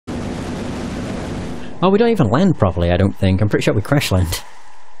Oh, we don't even land properly, I don't think. I'm pretty sure we crash land.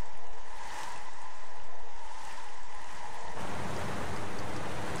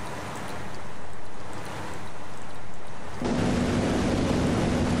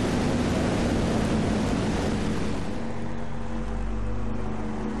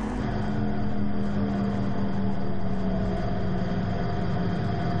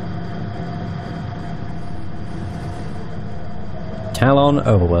 Tallon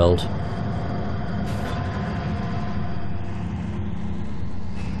Overworld.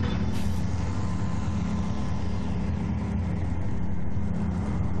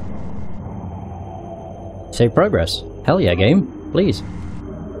 Save progress. Hell yeah, game. Please.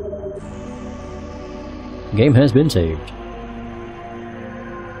 Game has been saved.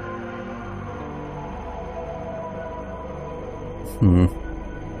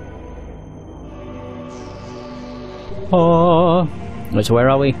 Oh. So where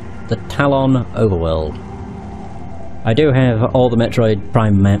are we? The Tallon Overworld. I do have all the Metroid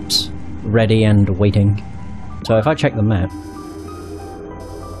Prime maps ready and waiting. So if I check the map...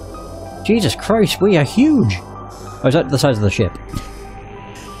 Jesus Christ, we are huge! Oh, is that the size of the ship?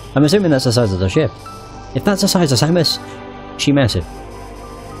 I'm assuming that's the size of the ship. If that's the size of Samus, she's massive.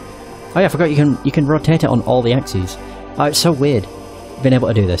 Oh yeah, I forgot you can rotate it on all the axes. Oh, it's so weird being able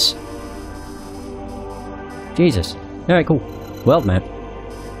to do this. Jesus. Alright, cool. World map.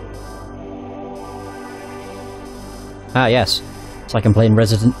 Ah, yes. It's like I'm playing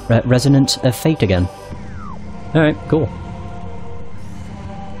Resonance of Fate again. Alright, cool.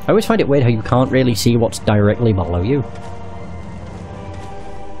 I always find it weird how you can't really see what's directly below you.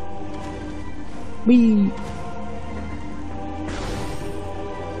 Whee!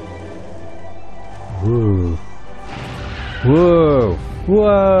 Whoa. Whoa!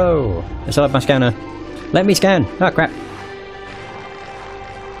 Whoa! I still have my scanner. Let me scan! Oh crap!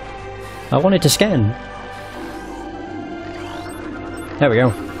 I wanted to scan. There we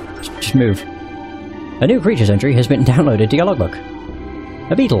go. Just move. A new creatures entry has been downloaded to your logbook.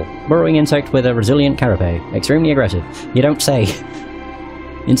 A beetle, burrowing insect with a resilient carapace. Extremely aggressive. You don't say.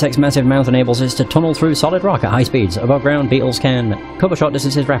 Insect's massive mouth enables it to tunnel through solid rock at high speeds. Above ground, beetles can cover short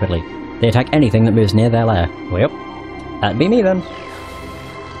distances rapidly. They attack anything that moves near their lair. Well, that'd be me then.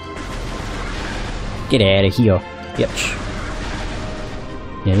 Get out of here, bitch.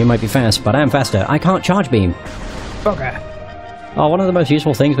 Yeah, you might be fast, but I'm faster. I can't charge beam. Okay. Oh, one of the most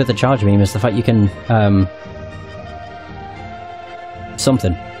useful things with the charge beam is the fact you can,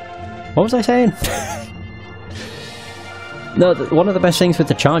 something. What was I saying? No, one of the best things with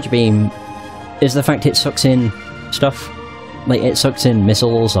the charge beam is the fact it sucks in stuff. Like, it sucks in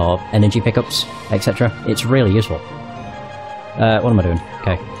missiles or energy pickups, etc. It's really useful. What am I doing?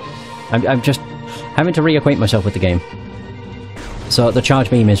 Okay. I'm just having to reacquaint myself with the game. So the charge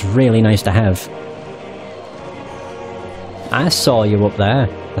beam is really nice to have. I saw you up there,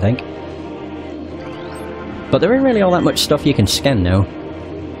 I think. But there isn't really all that much stuff you can scan now.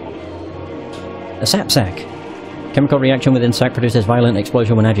 A sap sack. Chemical reaction with insect produces violent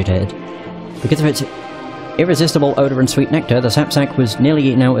explosion when agitated. Because of its irresistible odour and sweet nectar, the sap sack was nearly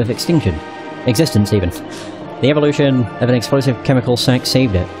eaten out of existence even. The evolution of an explosive chemical sac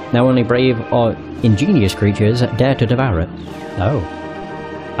saved it. Now only brave or ingenious creatures dare to devour it. Oh.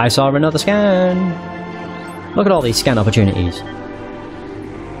 I saw another scan! Look at all these scan opportunities.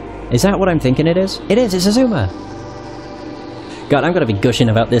 Is that what I'm thinking it is? It is, it's a zoomer! God, I'm gonna be gushing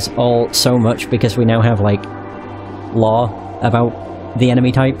about this all so much because we now have, like, lore about the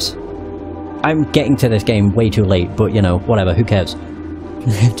enemy types. I'm getting to this game way too late, but, you know, whatever, who cares?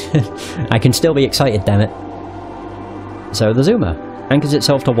 I can still be excited, damn it. So, the zoomer anchors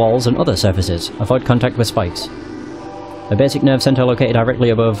itself to walls and other surfaces. Avoid contact with spikes. A basic nerve center located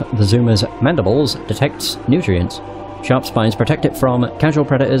directly above the zoomer's mandibles detects nutrients. Sharp spines protect it from casual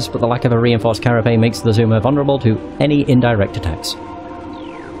predators, but the lack of a reinforced carapace makes the zoomer vulnerable to any indirect attacks.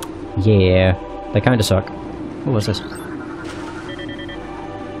 Yeah, they kinda suck. What was this?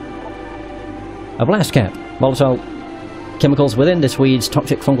 A blast cap. Volatile chemicals within this weed's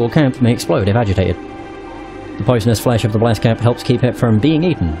toxic fungal cap may explode if agitated. The poisonous flesh of the blast cap helps keep it from being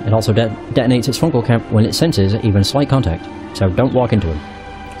eaten. It also detonates its fungal cap when it senses even slight contact, so don't walk into him.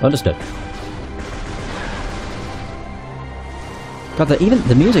 Understood. God, even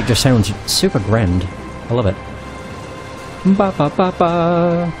the music just sounds super grand. I love it. Ba ba ba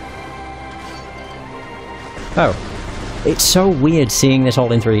ba. Oh. It's so weird seeing this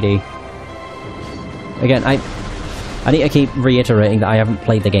all in 3D. Again, I need to keep reiterating that I haven't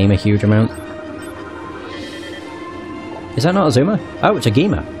played the game a huge amount. Is that not a zoomer? Oh, it's a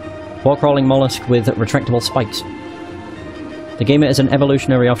Gema. Wall-crawling mollusk with retractable spikes. The gamer is an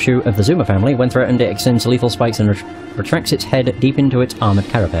evolutionary offshoot of the Zuma family. When threatened, it extends lethal spikes and retracts its head deep into its armoured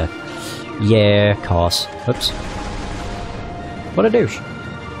carapace. Yeah, course. Oops. What a douche.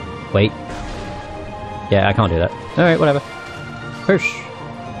 Wait. Yeah, I can't do that. Alright, whatever. Push.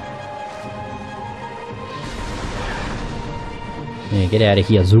 Yeah, get out of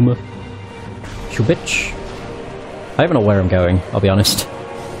here, Zuma. You bitch. I don't know where I'm going, I'll be honest.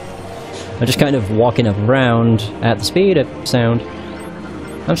 I'm just kind of walking around at the speed of sound.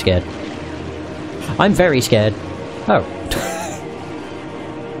 I'm scared. I'm very scared. Oh.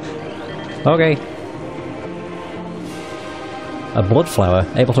 Okay. A blood flower,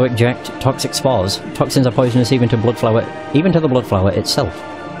 able to eject toxic spores. Toxins are poisonous even to the blood flower itself.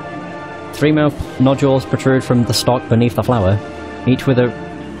 3 mouth nodules protrude from the stalk beneath the flower, each with a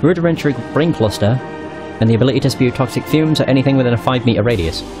rudimentary brain cluster and the ability to spew toxic fumes at anything within a 5-meter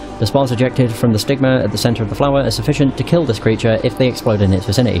radius. The spores ejected from the stigma at the center of the flower are sufficient to kill this creature if they explode in its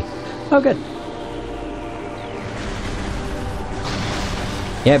vicinity. Oh, good.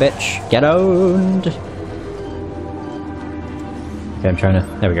 Yeah, bitch. Get owned! Okay, I'm trying to...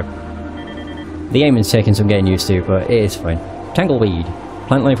 There we go. The aiming's taking some getting used to, but it is fine. Tangleweed.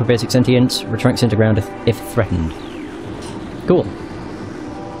 Plant life with basic sentience, retracts into ground if threatened. Cool.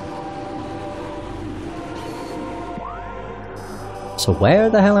 So where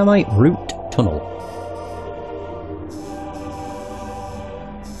the hell am I? Root tunnel.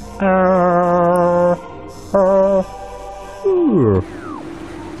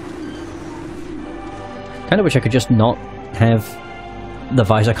 Kinda wish I could just not have the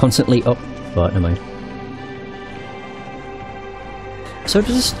visor constantly up, but never mind. So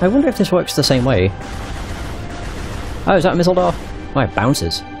does... I wonder if this works the same way. Oh, is that a missile door? Oh, it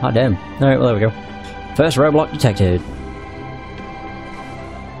bounces. Ah, damn. Alright, well, there we go. First roadblock detected.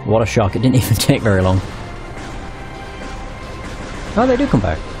 What a shock, it didn't even take very long. Oh, they do come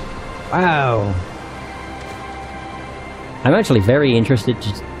back. Wow. I'm actually very interested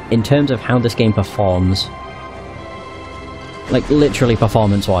in terms of how this game performs. Like, literally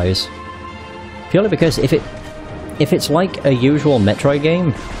performance-wise. Purely because if it's like a usual Metroid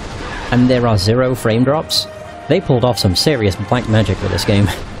game, and there are 0 frame drops, they pulled off some serious black magic with this game.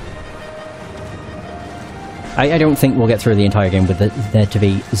 I don't think we'll get through the entire game with there to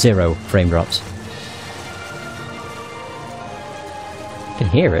be 0 frame drops. I can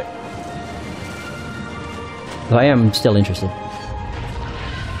hear it. But I am still interested.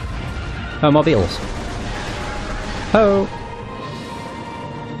 Oh, mobiles. Oh!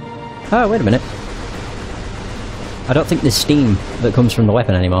 Oh, wait a minute. I don't think there's steam that comes from the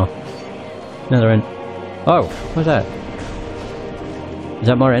weapon anymore. No, there ain't. Oh, what's that? Is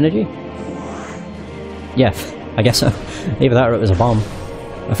that more energy? Yeah, I guess so. Either that or it was a bomb.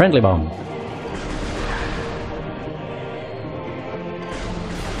 A friendly bomb.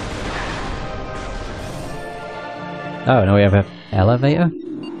 Oh, now we have an elevator?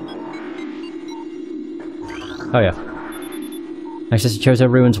 Oh yeah. Access to Chozo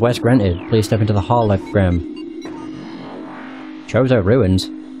Ruins West granted. Please step into the hologram. Chozo Ruins?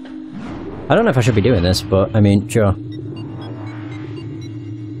 I don't know if I should be doing this, but I mean, sure.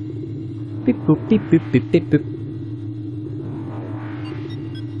 Beep boop beep boop beep beep boop.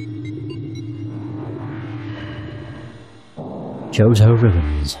 Chozo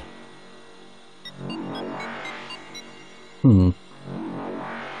Ruins.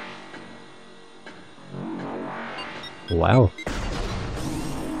 Wow.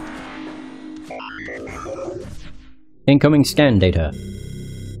 Incoming scan data.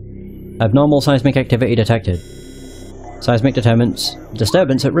 Abnormal seismic activity detected. Seismic determines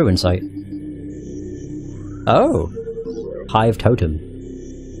disturbance at ruin site. Oh! Hive totem.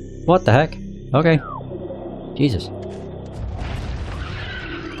 What the heck? Okay. Jesus.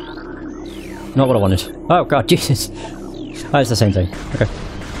 Not what I wanted. Oh god, Jesus! Oh, it's the same thing. Okay.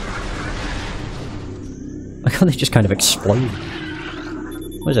 I can't they just kind of explode?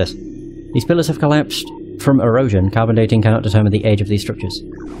 What is this? These pillars have collapsed from erosion. Carbon dating cannot determine the age of these structures.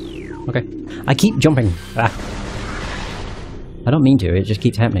 Okay. I keep jumping! Ah. I don't mean to, it just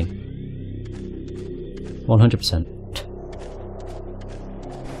keeps happening. 100%.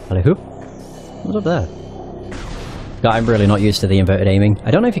 Hello, who? What's up there? God, I'm really not used to the inverted aiming.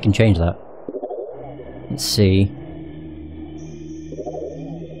 I don't know if you can change that. Let's see.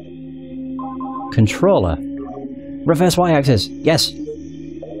 Controller. Reverse Y-axis! Yes!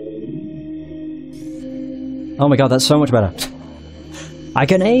 Oh my god, that's so much better. I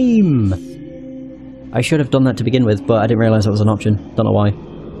can aim! I should have done that to begin with, but I didn't realise that was an option. Don't know why.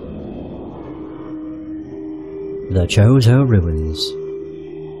 The Chozo Ruins.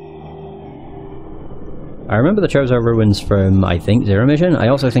 I remember the Chozo ruins from, I think, Zero Mission. I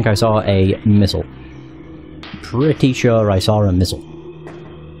also think I saw a missile. Pretty sure I saw a missile.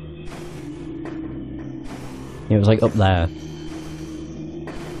 It was like up there.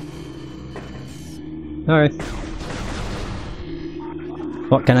 Alright.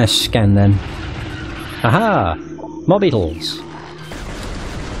 What can I scan then? Aha! More beetles!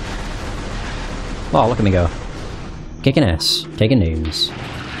 Oh, look at me go. Kicking ass, taking names.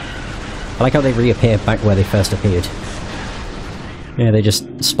 I like how they reappear back where they first appeared. Yeah, they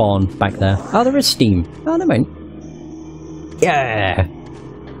just spawn back there. Oh, there is steam. Oh, never mind. Yeah!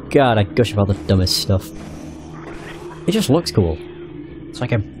 God, I gush about the dumbest stuff. It just looks cool. It's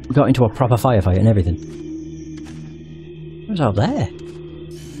like I got into a proper firefight and everything. What's out there?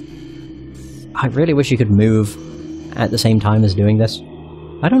 I really wish you could move at the same time as doing this.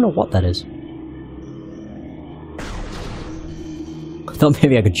 I don't know what that is. I thought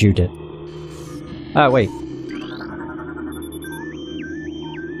maybe I could shoot it. Oh, wait.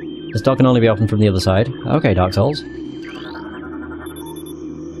 This door can only be opened from the other side. Okay, Dark Souls.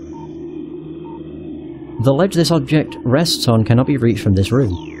 The ledge this object rests on cannot be reached from this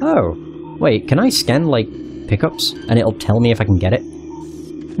room. Oh. Wait, can I scan, like, pickups and it'll tell me if I can get it?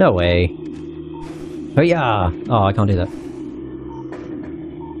 No way. Oh yeah! Oh, I can't do that.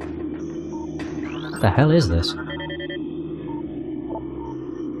 What the hell is this?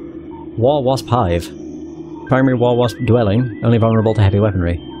 War Wasp Hive. Primary War Wasp dwelling, only vulnerable to heavy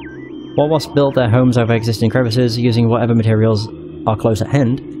weaponry. War Wasps build their homes over existing crevices using whatever materials are close at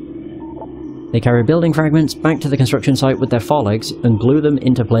hand. They carry building fragments back to the construction site with their forelegs and glue them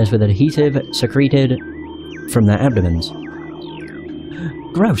into place with adhesive secreted from their abdomens.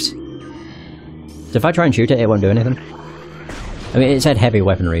 Gross! So if I try and shoot it, it won't do anything? I mean, it said heavy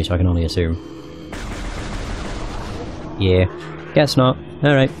weaponry, so I can only assume. Yeah. Guess not.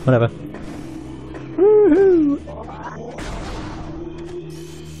 Alright, whatever. Woohoo!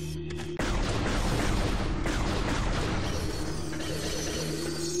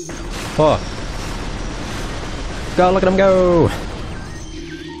 Oh. God, look at them go!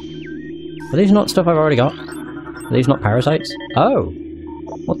 Are these not stuff I've already got? Are these not parasites? Oh!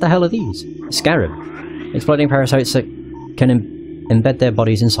 What the hell are these? Scarab. Exploding parasites that can embed their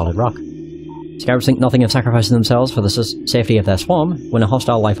bodies in solid rock. Scarabs think nothing of sacrificing themselves for the safety of their swarm when a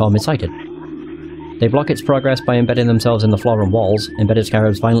hostile lifeform is sighted. They block its progress by embedding themselves in the floor and walls. Embedded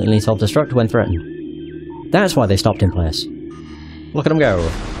scarabs violently self-destruct when threatened. That's why they stopped in place. Look at them go.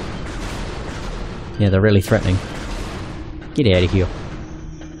 Yeah, they're really threatening. Get out of here.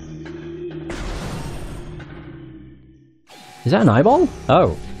 Is that an eyeball?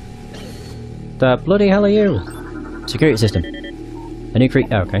 Oh. The bloody hell are you? Security system. A new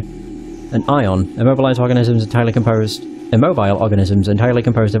oh, okay. An ion. Immobile organisms entirely composed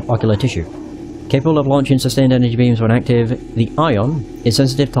of ocular tissue. Capable of launching sustained energy beams when active, the ion is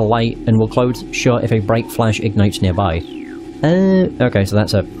sensitive to light and will close shut if a bright flash ignites nearby. Okay, so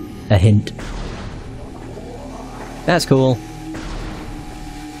that's a hint. That's cool.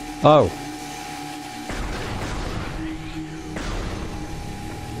 Oh.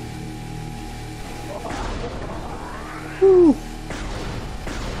 Woo.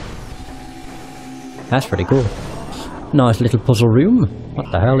 That's pretty cool. Nice little puzzle room.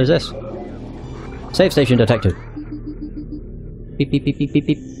 What the hell is this? Save station detected. Beep beep beep beep beep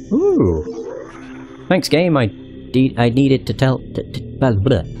beep. Ooh. Thanks, game. I needed to tell.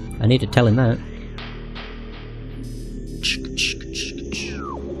 I need to tell him that.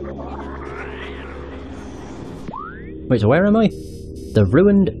 Wait, so where am I? The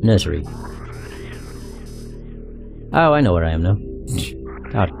ruined nursery. Oh, I know where I am now.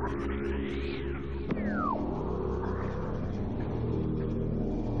 God.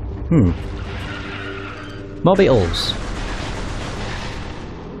 More beetles.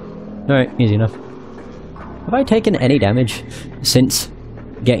 Alright, easy enough. Have I taken any damage since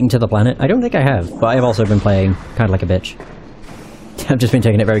getting to the planet? I don't think I have, but I've also been playing kind of like a bitch. I've just been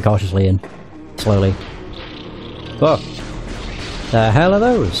taking it very cautiously and slowly. Whoa. The hell are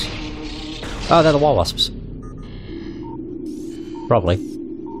those? Oh, they're the war wasps. Probably.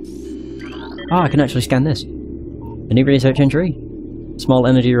 Oh, I can actually scan this. A new research entry. Small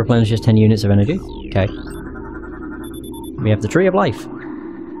energy replenishes 10 units of energy. Okay. We have the Tree of Life.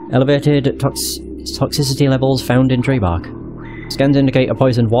 Elevated toxicity levels found in tree bark. Scans indicate a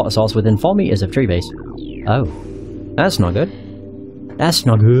poisoned water source within 4 meters of tree base. Oh. That's not good. That's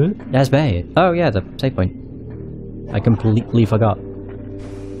not good. That's bad. Oh yeah, the save point. I completely forgot.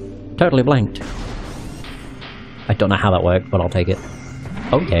 Totally blanked. I don't know how that worked, but I'll take it.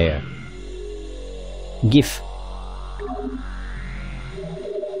 Oh yeah. GIF.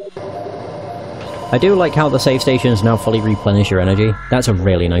 I do like how the save stations now fully replenish your energy. That's a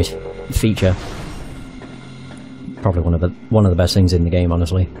really nice feature. Probably one of the best things in the game,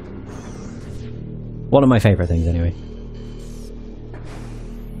 honestly. One of my favourite things, anyway.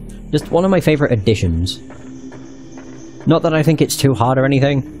 Just one of my favourite additions. Not that I think it's too hard or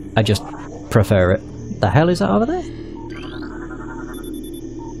anything, I just prefer it. The hell is that over there?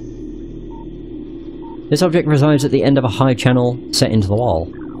 This object resides at the end of a high channel set into the wall.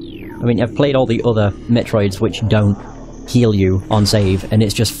 I mean, I've played all the other Metroids which don't heal you on save, and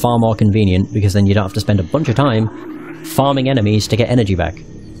it's just far more convenient because then you don't have to spend a bunch of time farming enemies to get energy back.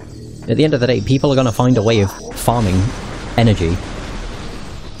 At the end of the day, people are going to find a way of farming energy.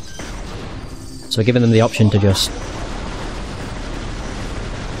 So giving them the option to just...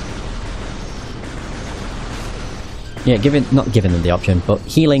 yeah, not giving them the option, but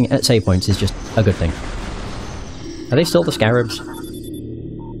healing at save points is just a good thing. Are they still the scarabs?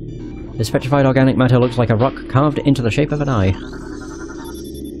 This petrified organic matter looks like a rock carved into the shape of an eye.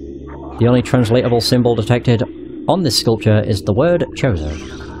 The only translatable symbol detected on this sculpture is the word Chozo.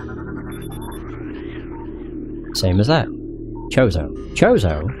 Same as that. Chozo.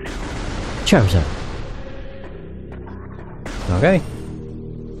 Chozo? Chozo. Okay.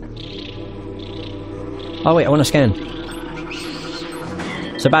 Oh wait, I want to scan.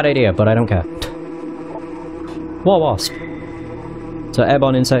 It's a bad idea, but I don't care. War Wasp. So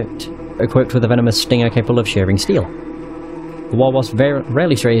airborne insect equipped with a venomous stinger capable of shearing steel. The War Wasp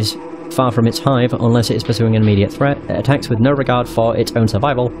rarely strays far from its hive unless it is pursuing an immediate threat. It attacks with no regard for its own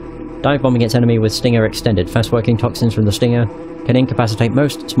survival, dive bombing its enemy with stinger extended. Fast-working toxins from the stinger can incapacitate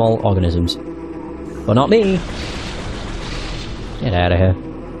most small organisms. But not me! Get out of here.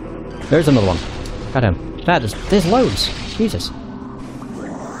 There's another one. Goddamn. There's loads! Jesus.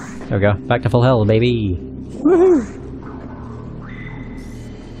 There we go. Back to full health, baby! Woohoo!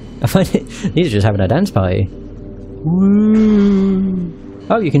 I find it... these are just having a dance party. Woo!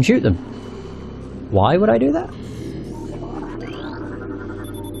 Oh, you can shoot them. Why would I do that?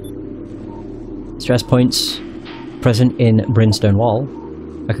 Stress points present in Brimstone Wall.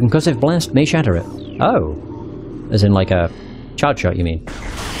 A concussive blast may shatter it. Oh. As in like a charge shot, you mean?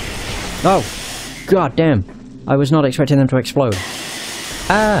 Oh! God damn! I was not expecting them to explode.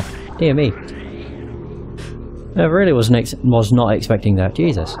 Ah! Dear me. I really was not expecting that.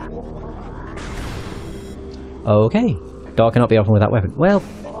 Jesus. Okay. Door cannot be opened with that weapon. Well,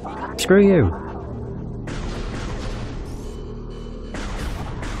 screw you.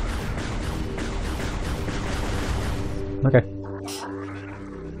 Okay.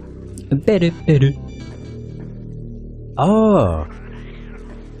 Oh!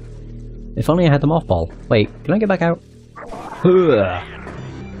 If only I had the Morph Ball. Wait, can I get back out?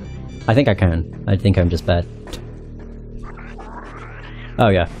 I think I can. I think I'm just bad. Oh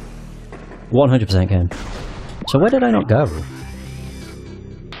yeah. 100% can. So where did I not go?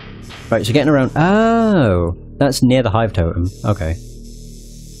 Right, so getting around... oh! That's near the hive totem. Okay.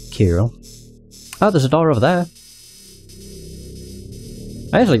 Cool. Oh, there's a door over there.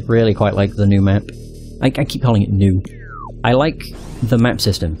 I actually really quite like the new map. I keep calling it new. I like the map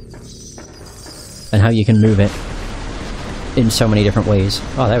system. And how you can move it in so many different ways.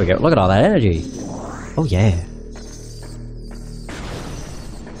 Oh, there we go. Look at all that energy! Oh yeah.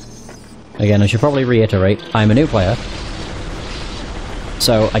 Again, I should probably reiterate, I'm a new player.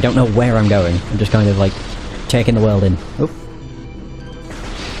 So, I don't know where I'm going. I'm just kind of like, taking the world in. Oop.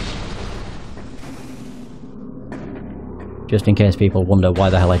 Just in case people wonder why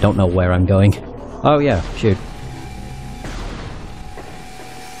the hell I don't know where I'm going. Oh yeah, shoot.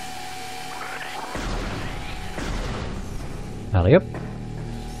 Alley up.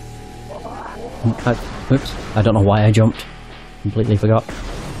 Oops. I don't know why I jumped. Completely forgot.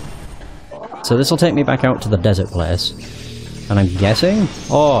 So this will take me back out to the desert place. And I'm guessing...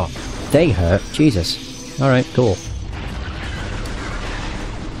 oh, they hurt. Jesus. Alright, cool.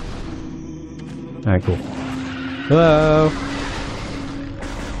 Alright, cool. Whoa!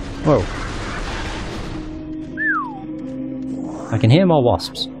 Whoa. I can hear more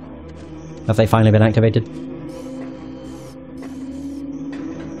wasps. Have they finally been activated?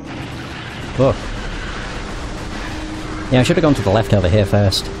 Whoa. Yeah, I should have gone to the left over here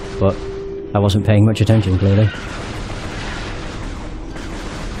first, but I wasn't paying much attention, clearly.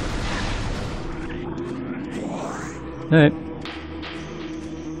 Alright.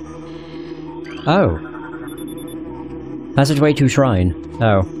 Oh. Passageway to shrine.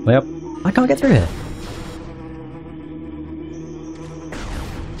 Oh, well, I can't get through here.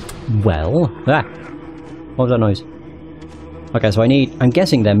 Well, what was that noise? Okay, so I'm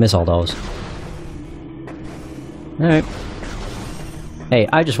guessing they're missile doors. Alright. Hey,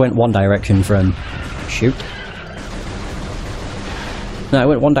 I just went one direction from shoot. No, I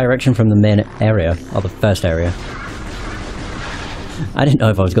went one direction from the main area, or the first area. I didn't know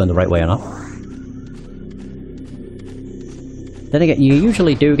if I was going the right way or not. Then again, you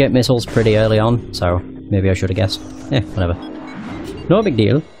usually do get missiles pretty early on, so maybe I should have guessed. Eh, whatever. No big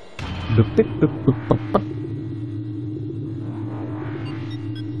deal.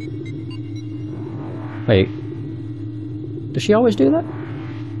 Wait. Does she always do that?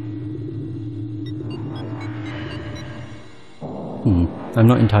 I'm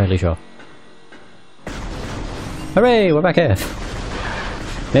not entirely sure. Hooray! We're back here!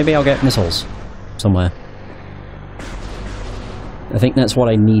 Maybe I'll get missiles. Somewhere. I think that's what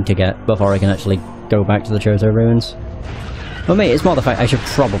I need to get before I can actually go back to the Chozo ruins. Well, mate, it's more the fact I should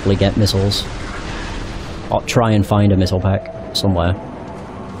probably get missiles. Or try and find a missile pack somewhere.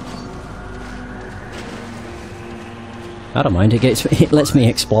 I don't mind, it lets me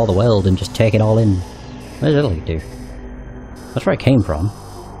explore the world and just take it all in. What does Italy do? That's where I came from.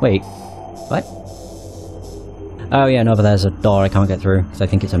 Wait, what? Oh yeah, and over there's a door I can't get through, because I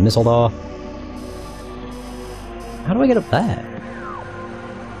think it's a missile door. How do I get up there?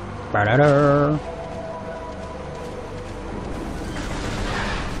 Ba-da-da.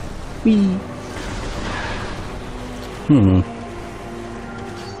 Whee!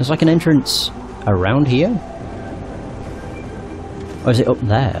 There's like an entrance around here? Or is it up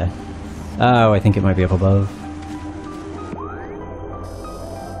there? Oh, I think it might be up above.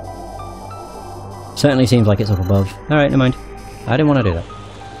 Certainly seems like it's up above. Alright, never mind. I didn't want to do that.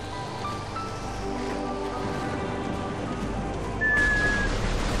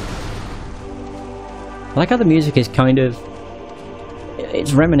 I like how the music is kind of...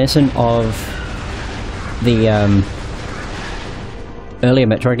 It's reminiscent of the earlier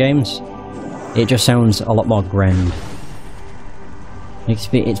Metroid games. It just sounds a lot more grand. It's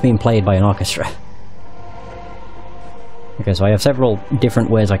being played by an orchestra. Okay, so I have several different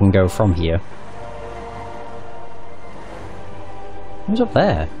ways I can go from here. Who's up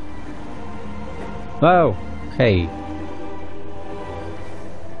there? Whoa! Okay.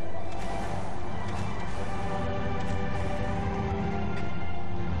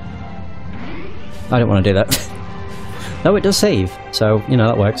 I don't want to do that. No, it does save, so, you know,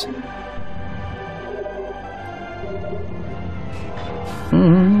 that works.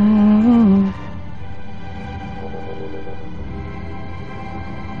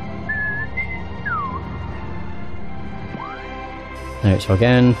 Alright, so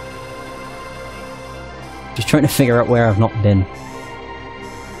again... Just trying to figure out where I've not been.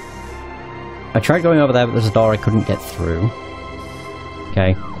 I tried going over there, but there's a door I couldn't get through.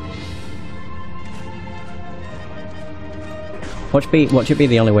 Okay. What should be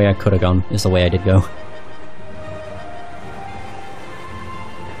the only way I could have gone, is the way I did go.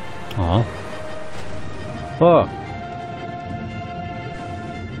 Aww. Oh!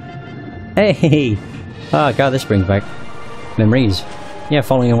 Hey! Oh god, this brings back memories. Yeah,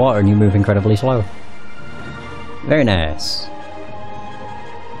 falling in water and you move incredibly slow. Very nice.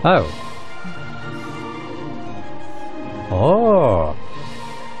 Oh. Oh!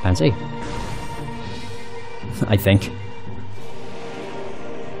 Fancy. I think.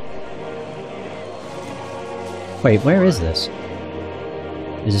 Wait, where is this?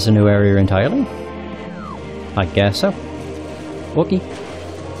 Is this a new area entirely? I guess so. Wookie.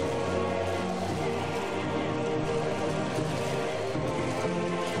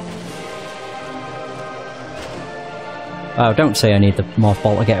 Oh, don't say I need the Morph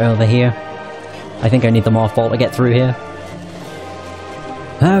Ball to get over here. I think I need the Morph Ball to get through here.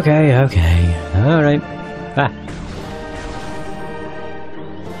 Okay, okay. Alright. Ah.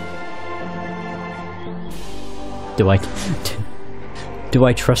 Do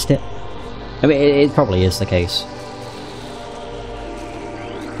I trust it? I mean, it probably is the case.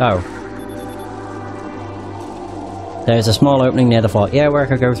 Oh. There's a small opening near the floor. Yeah, where I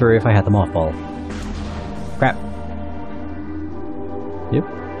could go through if I had the Morph Ball. Crap. Yep.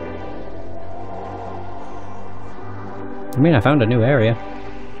 I mean, I found a new area.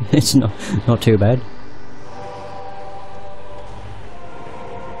 It's not too bad.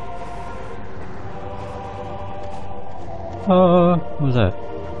 What was that?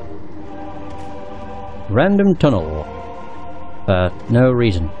 Random tunnel. No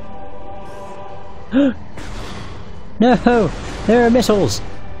reason. No! There are missiles!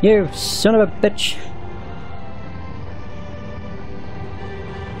 You son of a bitch!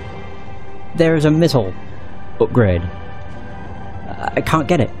 There's a missile upgrade. I can't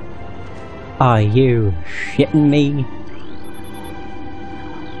get it. Are you shitting me?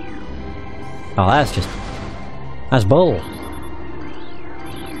 Oh, that's bull.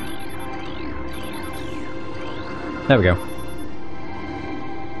 There we go.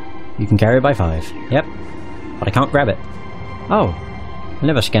 You can carry it by 5. Yep. But I can't grab it. Oh. I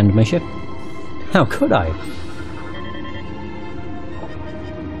never scanned my ship. How could I?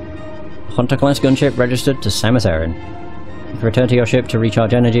 Hunter-class gunship registered to Samus Aran. You can return to your ship to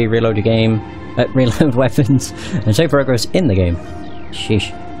recharge energy, reload your game, reload weapons, and save progress in the game.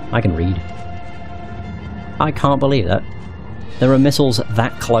 Sheesh. I can read. I can't believe that. There are missiles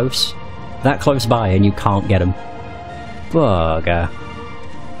that close by, and you can't get them. Bugger.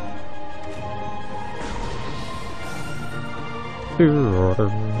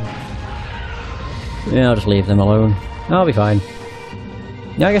 Yeah, I'll just leave them alone. I'll be fine.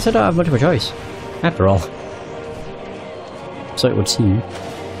 Yeah, I guess I don't have much of a choice, after all. So it would seem.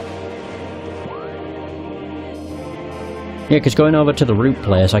 Yeah, because going over to the root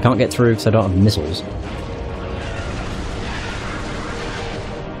place, I can't get through because I don't have missiles.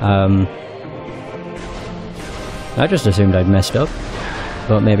 I just assumed I'd messed up,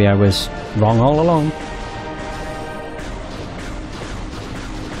 but maybe I was wrong all along.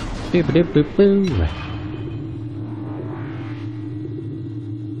 Boop-a-doop-boop-boo.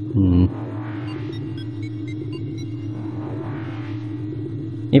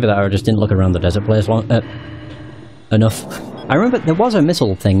 Either that or I just didn't look around the desert place long enough. I remember there was a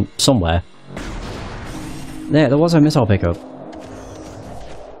missile thing somewhere. There was a missile pickup.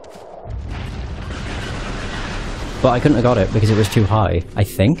 But I couldn't have got it because it was too high, I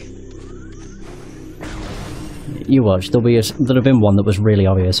think. You watch, there'll have been one that was really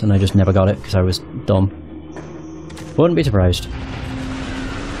obvious and I just never got it because I was dumb. Wouldn't be surprised.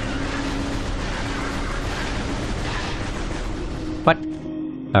 What?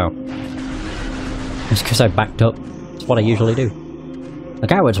 Oh. It's because I backed up. It's what I usually do. The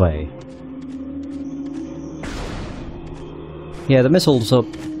coward's way. Yeah, the missile's up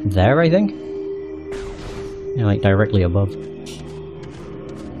there, I think? Yeah, like directly above.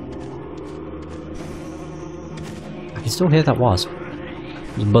 I can still hear that wasp.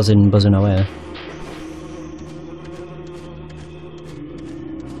 It's buzzing away.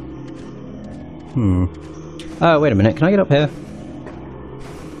 Oh, wait a minute, can I get up here?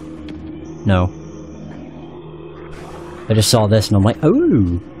 No. I just saw this and I'm like,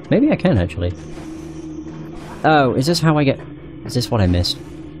 oh, maybe I can actually. Oh, is this how I get... Is this what I missed?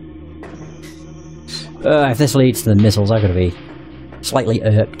 If this leads to the missiles, I'm gonna be slightly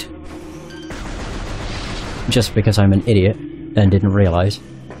irked. Just because I'm an idiot and didn't realise.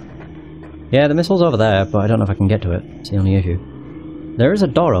 Yeah, the missile's over there, but I don't know if I can get to it. It's the only issue. There is a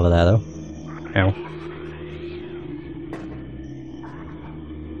door over there, though. Ow.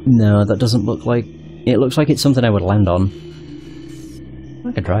 No, that doesn't look like... It looks like it's something I would land on.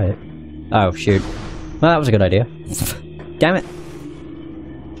 I could try it. Oh, shoot. Well, that was a good idea. Damn it!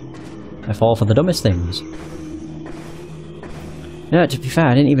 I fall for the dumbest things. No, to be fair,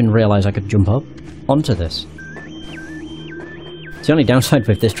 I didn't even realise I could jump up onto this. It's the only downside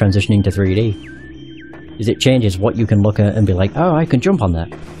with this transitioning to 3D. Is it changes what you can look at and be like, oh, I can jump on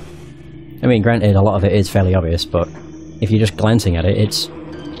that. I mean, granted, a lot of it is fairly obvious, but if you're just glancing at it, it's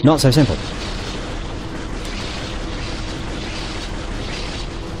not so simple.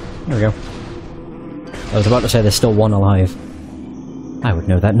 There we go. I was about to say there's still one alive. I would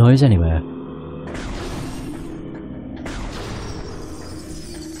know that noise anywhere.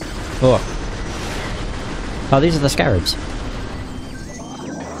 Oh. Oh, these are the scarabs.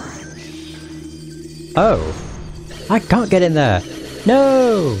 Oh. I can't get in there!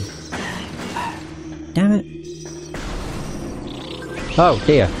 No! Damn it. Oh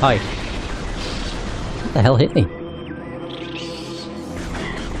dear, hi. What the hell hit me?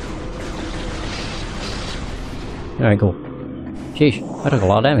 Alright, cool. Sheesh, I took a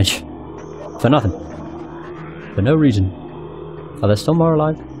lot of damage. For nothing. For no reason. Are there still more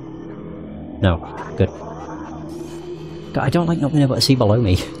alive? No. Good. God, I don't like not being able to see below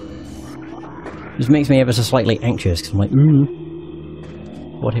me. It just makes me ever so slightly anxious, because I'm like,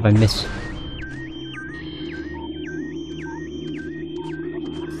 what if I miss?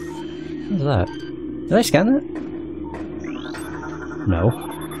 What's that? Did I scan that? No.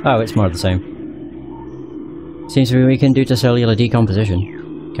 Oh, it's more of the same. Seems to be weakened due to cellular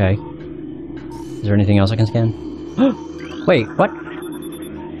decomposition. Okay. Is there anything else I can scan? Wait, what?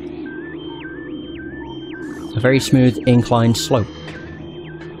 A very smooth inclined slope.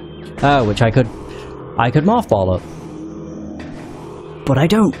 Oh, which I could Morph Ball up. But I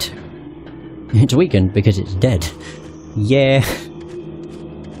don't! It's weakened because it's dead. Yeah.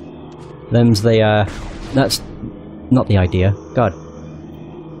 Them's the, that's not the idea. God.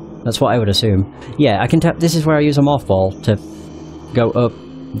 That's what I would assume. Yeah, I can tap... This is where I use a Morph Ball to go up,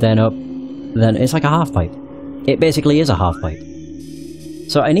 then it's like a half pipe. It basically is a half-pipe.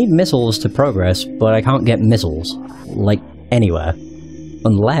 So I need missiles to progress, but I can't get missiles, like, anywhere.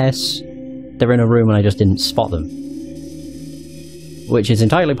 Unless they're in a room and I just didn't spot them. Which is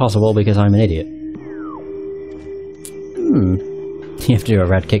entirely possible because I'm an idiot. You have to do a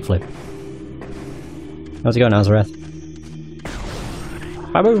rad kickflip. How's it going, Nazareth?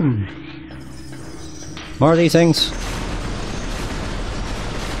 Ba-boom! More of these things.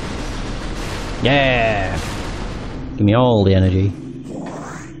 Yeah! Give me all the energy.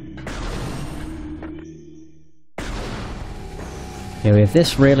 Here we have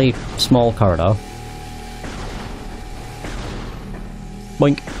this really small corridor.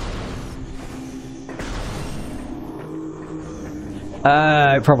 Boink.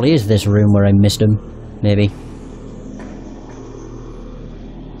 It probably is this room where I missed him. Maybe.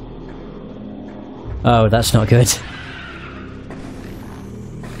 Oh, that's not good.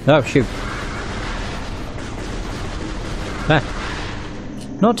 Oh, shoot. Ah.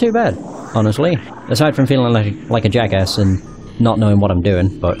 Not too bad, honestly. Aside from feeling like a jackass and not knowing what I'm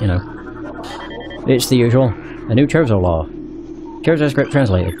doing, but, you know. It's the usual. A new Chozo law. Chozo script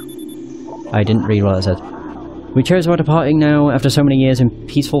translated. I didn't read what it said. We chose our departing now after so many years in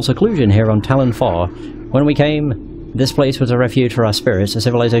peaceful seclusion here on Tallon IV. When we came, this place was a refuge for our spirits, a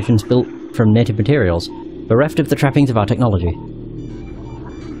civilization built from native materials, bereft of the trappings of our technology.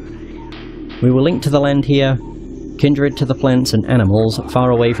 We were linked to the land here, kindred to the plants and animals,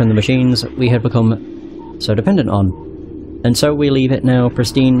 far away from the machines we had become so dependent on. And so we leave it now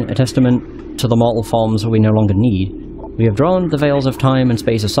pristine, a testament to the mortal forms we no longer need. We have drawn the veils of time and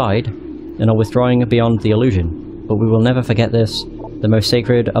space aside, and are withdrawing beyond the illusion. But we will never forget this, the most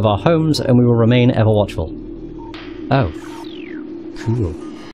sacred of our homes, and we will remain ever watchful. Oh. Cool.